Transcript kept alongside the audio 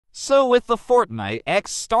Also, with the Fortnite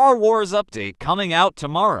X Star Wars update coming out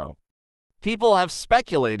tomorrow, people have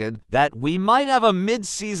speculated that we might have a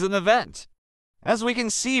mid-season event. As we can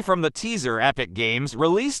see from the teaser Epic Games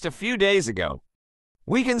released a few days ago,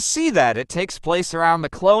 we can see that it takes place around the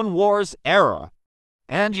Clone Wars era,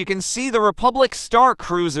 and you can see the Republic Star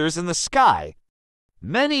Cruisers in the sky.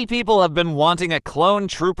 Many people have been wanting a clone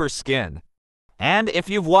trooper skin, and if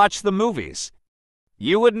you've watched the movies,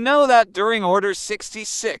 you would know that during Order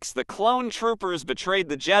 66, the clone troopers betrayed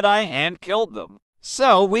the Jedi and killed them.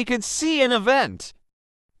 So we could see an event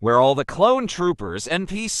where all the clone troopers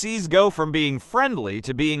NPCs go from being friendly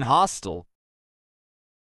to being hostile.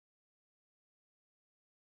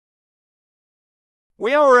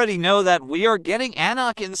 We already know that we are getting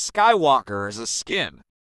Anakin Skywalker as a skin,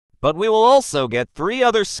 but we will also get 3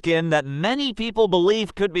 other skin that many people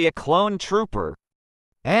believe could be a clone trooper,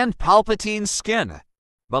 and Palpatine's skin.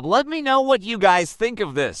 But let me know what you guys think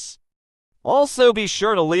of this. Also be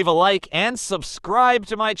sure to leave a like and subscribe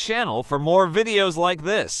to my channel for more videos like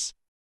this.